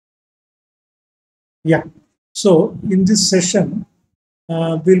Yeah. So in this session,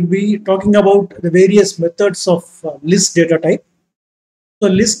 we'll be talking about the various methods of list data type. So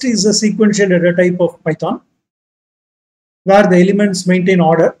list is a sequential data type of Python where the elements maintain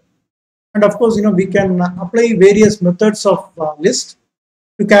order. And of course, we can apply various methods of list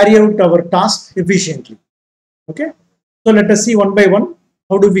to carry out our task efficiently. Okay. So let us see one by one.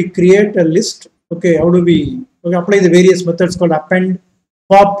 How do we create a list? Okay. How do we apply the various methods called append,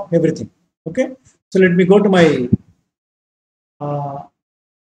 pop, everything. Okay. So let me go to my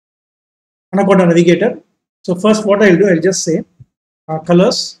Anaconda navigator. So first what I'll do, I'll just say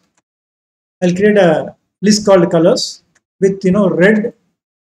colors. I'll create a list called colors with red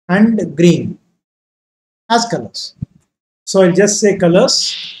and green as colors. So I'll just say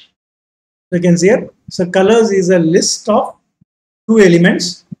colors. So you can see here. So colors is a list of two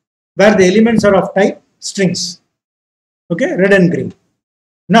elements where the elements are of type strings. Okay, red and green.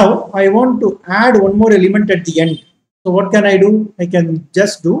 Now I want to add one more element at the end. So what can I do? I can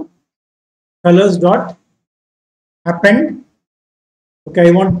just do colors dot append. Okay,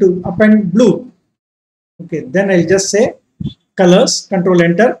 I want to append blue. Okay, then I'll just say colors, control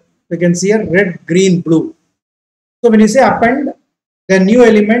enter. You can see here red, green, blue. So when you say append, the new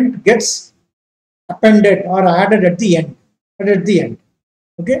element gets appended or added at the end.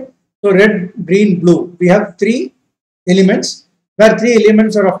 Okay, so red, green, blue. We have three elements where three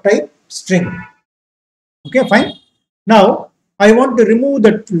elements are of type string. Okay, fine. Now I want to remove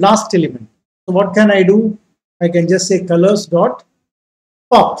the last element. So what can I do? I can just say colors dot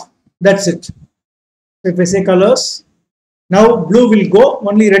pop. That's it. So if I say colors, now blue will go,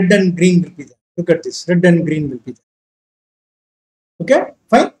 only red and green will be there. Look at this, red and green will be there. Okay,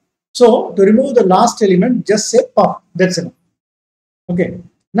 fine. So to remove the last element, just say pop. That's enough. Okay.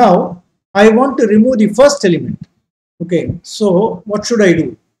 Now I want to remove the first element. Okay. So what should I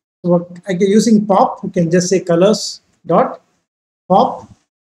do? So I can using pop. You can just say colors dot pop,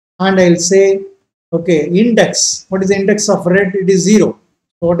 and I'll say okay index. What is the index of red? It is 0.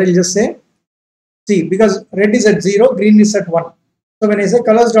 So what I'll just say, see, because red is at 0, green is at 1. So when I say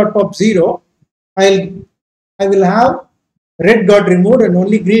colors dot pop 0, I will have red got removed and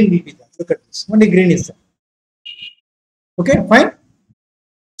only green will be there. Look at this, only green is there. Okay, fine.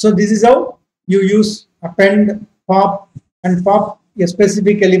 So this is how you use append, pop, and pop a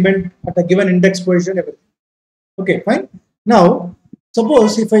specific element at a given index position, everything. Okay, fine. Now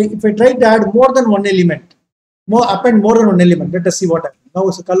suppose if I try to add more than one element, append more than one element, let us see what happens. Now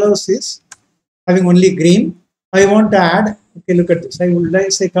so colors is having only green. I want to add, okay, look at this. I would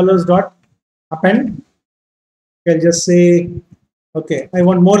like say colors dot append. I'll just say, okay, I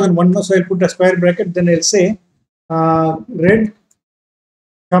want more than one, so I'll put a square bracket, then I'll say red,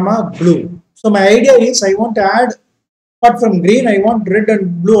 comma, blue. So my idea is I want to add, apart from green, I want red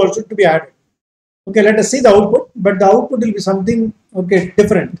and blue also to be added. Okay, let us see the output, but the output will be something, okay,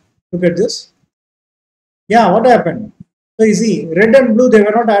 different. Look at this. Yeah, what happened? So you see, red and blue, they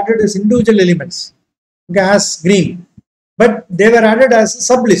were not added as individual elements, okay, as green, but they were added as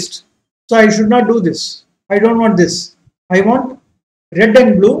a sublist. So I should not do this. I don't want this. I want red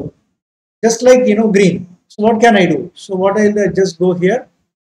and blue, just like green. So what can I do? So what I'll just go here.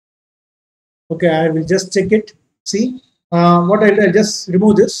 Okay, I will just check it. See, what I'll just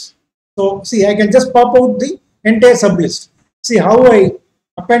remove this. So see, I can just pop out the entire sublist. See how I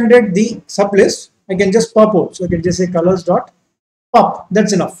appended the sublist. I can just pop out. So I can just say colors dot pop.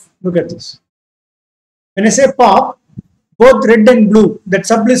 That's enough. Look at this. When I say pop, both red and blue, that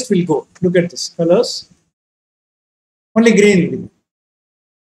sublist will go. Look at this. Colors. Only green will be there.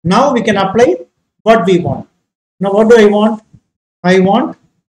 Now we can apply what we want. Now what do I want? I want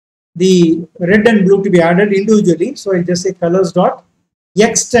the red and blue to be added individually. So I just say colors dot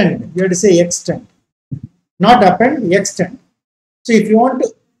extend. You have to say extend, not append, extend. So if you want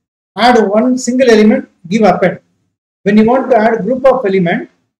to add one single element, give append. When you want to add a group of element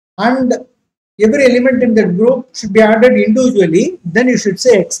and every element in that group should be added individually, then you should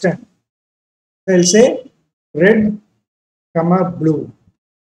say extend. So I'll say red, comma, blue.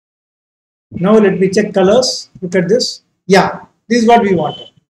 Now let me check colors. Look at this. Yeah, this is what we wanted.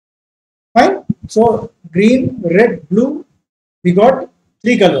 Fine. So green, red, blue, we got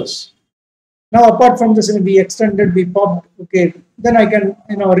 3 colors. Now apart from this, we extended, we popped. Okay, then I can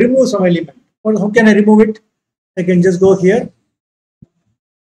remove some element. Well, how can I remove it? I can just go here,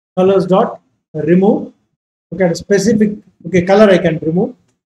 colors dot remove. Okay, a specific color I can remove.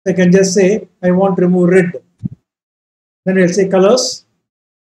 I can just say I want to remove red. Then I'll say colors.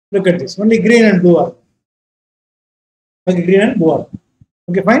 Look at this. Only green and blue are. Okay, green and blue are.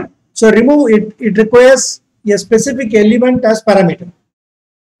 Okay, fine. So remove it. It requires a specific element as parameter.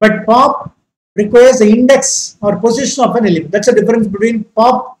 But pop requires the index or position of an element. That's the difference between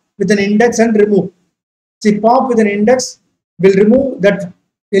pop with an index and remove. See, pop with an index will remove that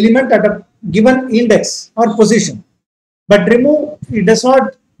element at a given index or position, but remove, it does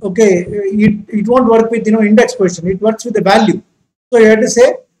not, okay, it won't work with index position, it works with the value. So you have to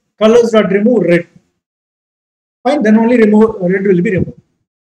say colors dot remove red. Fine, then only remove red will be removed.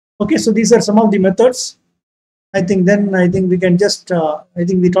 Okay, so these are some of the methods. I think we can just I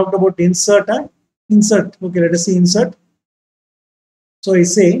think we talked about insert. Insert. Okay, let us see insert. So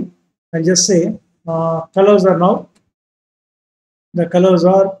I'll just say colors are now, the colors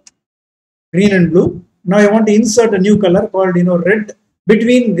are green and blue. Now I want to insert a new color called red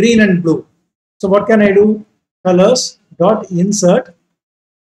between green and blue. So what can I do? Colors dot insert,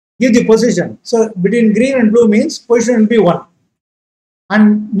 give the position. So between green and blue means position will be 1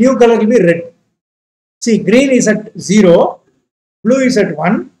 and new color will be red. See, green is at 0, blue is at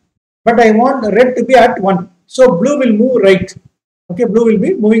 1, but I want red to be at 1. So blue will move right. Okay, blue will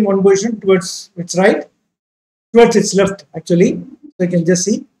be moving one position towards its right, towards its left actually. So you can just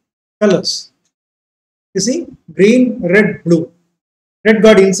see colors. You see, green, red, blue. Red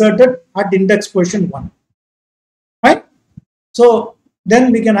got inserted at index position 1. Right? So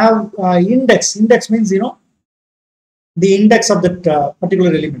then we can have index. Index means the index of that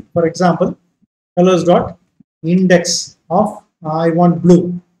particular element. For example, colors dot index of I want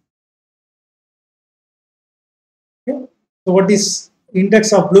blue. Okay. So what is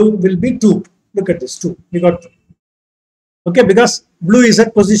index of blue will be 2. Look at this, 2. We got 2. Okay, because blue is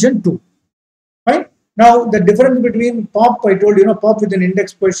at position 2. Right? Now the difference between pop, I told pop with an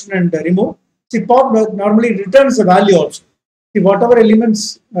index position and remove. See, pop normally returns a value also. See, whatever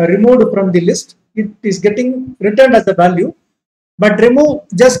elements removed from the list, it is getting returned as a value, but remove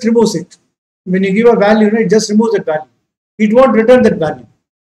just removes it. When you give a value, it just removes that value. It won't return that value.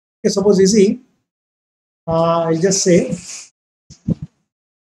 Okay, suppose you see, I'll just say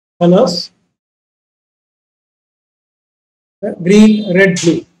colors, green, red,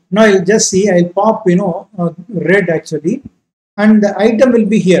 blue. Now I'll just see, I'll pop, red actually, and the item will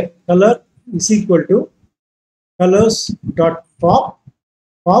be here. Color is equal to colors dot pop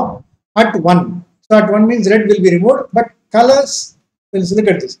at 1. So at 1 means red will be removed, but colors, let's look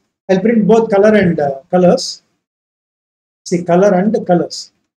at this. I'll print both color and colors. See, color and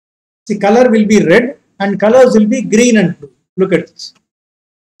colors. See, color will be red and colors will be green and blue. Look at this.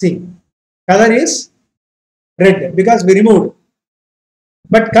 See, color is red because we removed.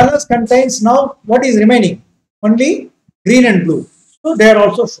 But colors contains now what is remaining? Only green and blue. So they are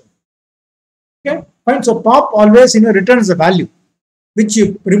also shown. Okay, fine. So pop always returns a value which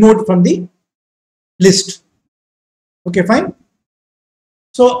you removed from the list. Okay, fine.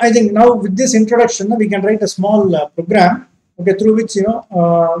 So I think now with this introduction, we can write a small program, okay, through which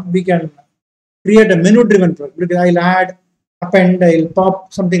we can create a menu-driven program. I'll add, append, I'll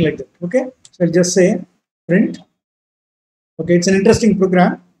pop, something like that. Okay, so I'll just say print. Okay, it's an interesting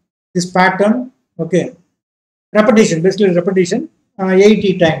program. This pattern, okay, repetition, basically repetition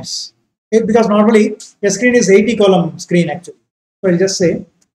 80 times. Okay, because normally a screen is 80 column screen actually. So I'll just say,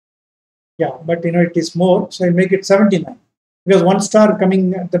 yeah, but it is more, so I'll make it 79. Because 1 star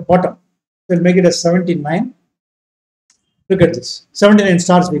coming at the bottom, we'll make it as 79. Look at this, 79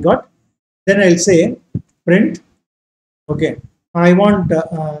 stars we got. Then I'll say print. Okay, I want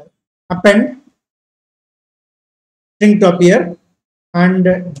append string to appear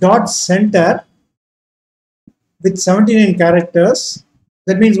and dot center with 79 characters.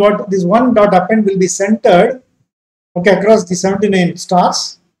 That means what? This one dot append will be centered, okay, across the 79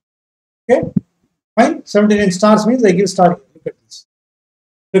 stars. Okay, fine. 79 stars means I give star here. Look at this.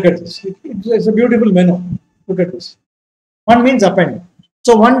 Look at this. It's a beautiful menu. Look at this. One means append.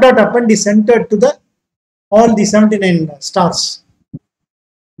 So one dot append is centered to the all the 79 stars.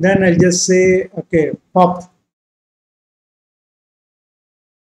 Then I'll just say, okay, pop.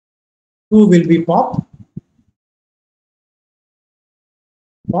 2 will be pop.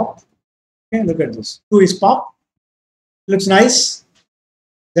 Pop. Okay, look at this. 2 is pop. Looks nice.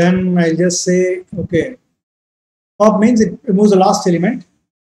 Then I'll just say, okay, pop means it removes the last element,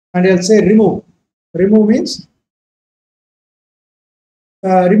 and I'll say remove. Remove means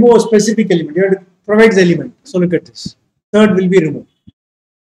remove a specific element. You have to provide the element. So look at this. Third will be removed.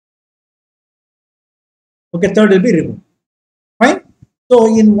 Okay, third will be removed. Fine.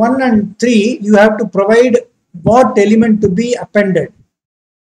 So in 1 and 3, you have to provide what element to be appended.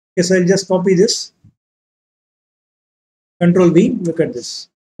 Okay, so I'll just copy this. Control V. Look at this.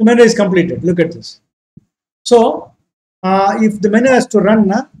 The menu is completed. Look at this. So if the menu has to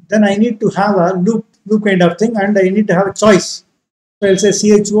run, then I need to have a loop kind of thing, and I need to have a choice. So I'll say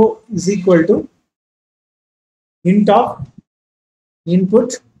CHO is equal to int of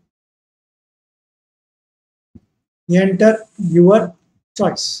input, enter your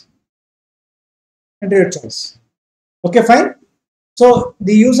choice. Enter your choice. Okay, fine. So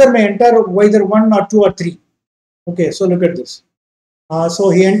the user may enter either 1 or 2 or 3. Okay, so look at this. So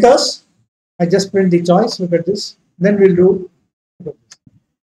he enters. I just print the choice. Look at this. Then we'll do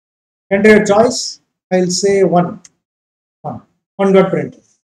enter your choice. I'll say 1. 1 got printed.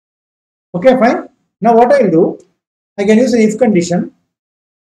 Okay, fine. Now what I'll do, I can use an if condition.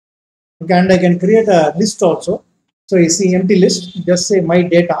 Okay, and I can create a list also. So you see empty list. Just say my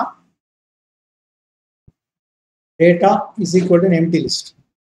data. Data is equal to an empty list.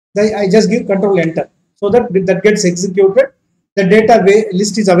 I just give control enter. So that gets executed. The data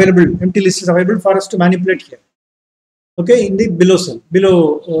list is available. Empty list is available for us to manipulate here. Okay, in the below cell,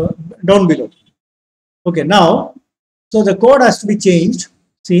 down below. Okay, now, so the code has to be changed.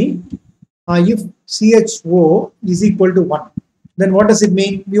 See, if CHO is equal to 1, then what does it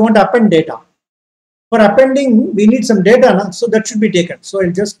mean? We want to append data. For appending, we need some data, so that should be taken. So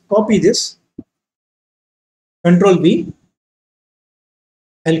I'll just copy this, Control V.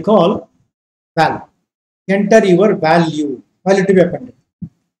 I'll call val. Enter your value to be appended.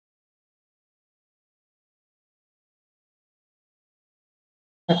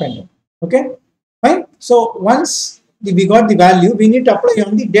 Okay, fine. So once we got the value, we need to apply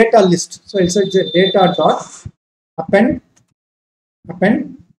on the data list. So I'll say data dot append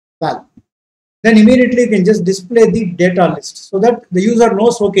val. Then immediately you can just display the data list so that the user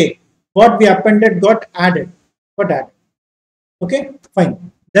knows, okay, what we appended got added. Okay,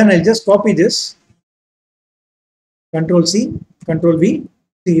 fine. Then I'll just copy this. Control C, Control V.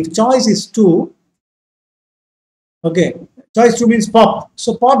 See, if choice is 2, okay, choice 2 means pop.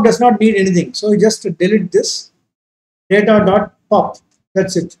 So pop does not need anything. So you just delete this data dot pop.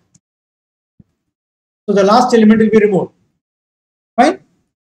 That's it. So the last element will be removed. Fine.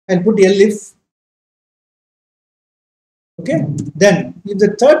 I'll put elif. Okay. Then if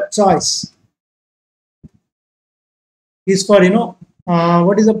the third choice is for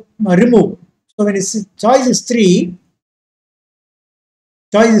what is the remove. So when it's choice is 3,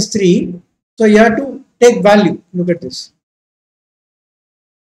 so you have to take value. Look at this.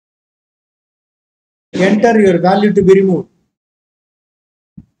 Enter your value to be removed.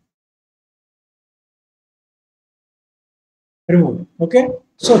 Okay.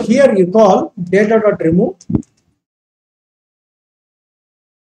 So here you call data.remove.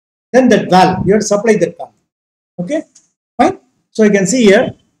 Then that val, you have to supply that val. Okay, fine. So you can see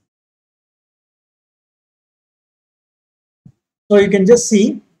here. So you can just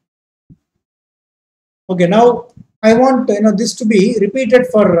see. Okay, now I want this to be repeated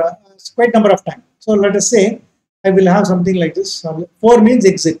for quite number of times. So let us say I will have something like this. 4 means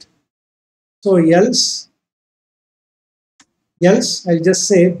exit. So else I'll just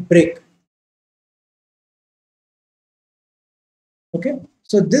say break. Okay,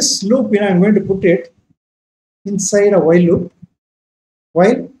 so this loop, I'm going to put it inside a while loop,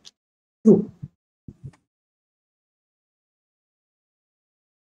 while true.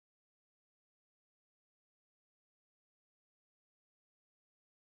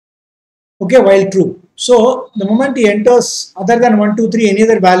 Okay, while true. So the moment he enters other than 1, 2, 3, any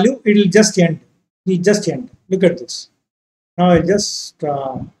other value, it will just end. Look at this. Now I just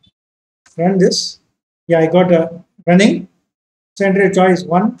run this. Yeah, I got a running. Center choice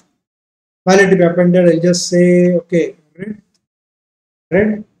 1. Value to be appended. I'll just say okay,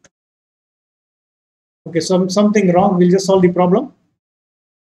 red. Okay, so something wrong. We'll just solve the problem.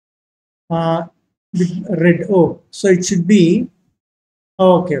 Red. Oh, so it should be.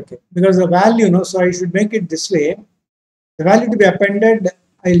 Okay. Because the value, so I should make it this way. The value to be appended,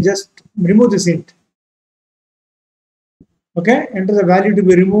 I'll just remove this int. Okay, enter the value to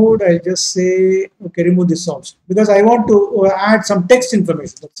be removed. I'll just say, okay, remove this also. Because I want to add some text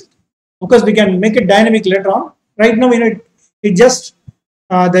information. That's it. Because we can make it dynamic later on. Right now, it just,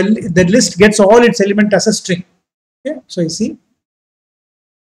 the list gets all its element as a string. Okay, so you see,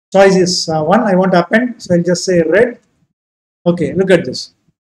 choice is 1. I want to append. So I'll just say red. Okay, look at this.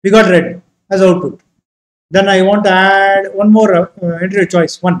 We got red as output. Then I want to add one more enter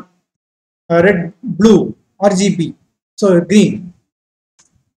choice 1. Red, blue, RGB. So green.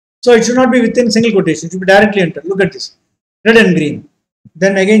 So it should not be within single quotation. It should be directly entered. Look at this. Red and green.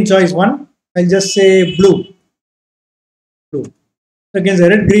 Then again choice 1. I'll just say blue. So again say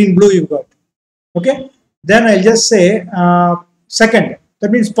red, green, blue you've got. Okay. Then I'll just say second. That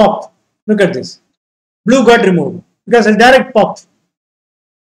means pop. Look at this. Blue got removed. Because I'll direct pop.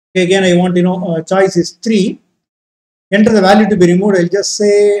 Okay, again, I want choice is 3. enter the value to be removed, I'll just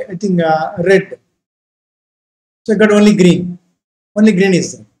say, I think red. So I got only green. Only green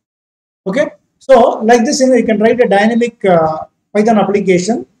is there. Okay. So like this, you can write a dynamic Python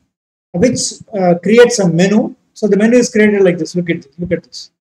application which creates a menu. So the menu is created like this. Look at this. Look at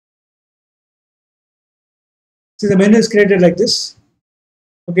this. See, the menu is created like this.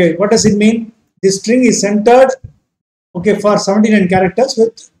 Okay. What does it mean? This string is centered. Okay, for 79 characters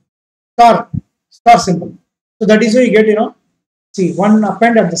with star symbol. So that is why you get, see, 1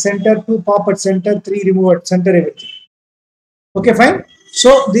 append at the center, 2 pop at center, 3 remove at center, everything. Okay, fine.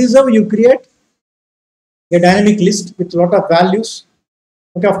 So this is how you create a dynamic list with a lot of values.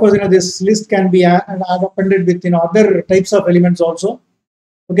 Okay, of course, this list can be appended with other types of elements also.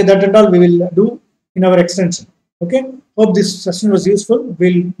 Okay, that and all we will do in our extension. Okay, hope this session was useful.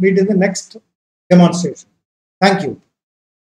 We'll meet in the next demonstration. Thank you.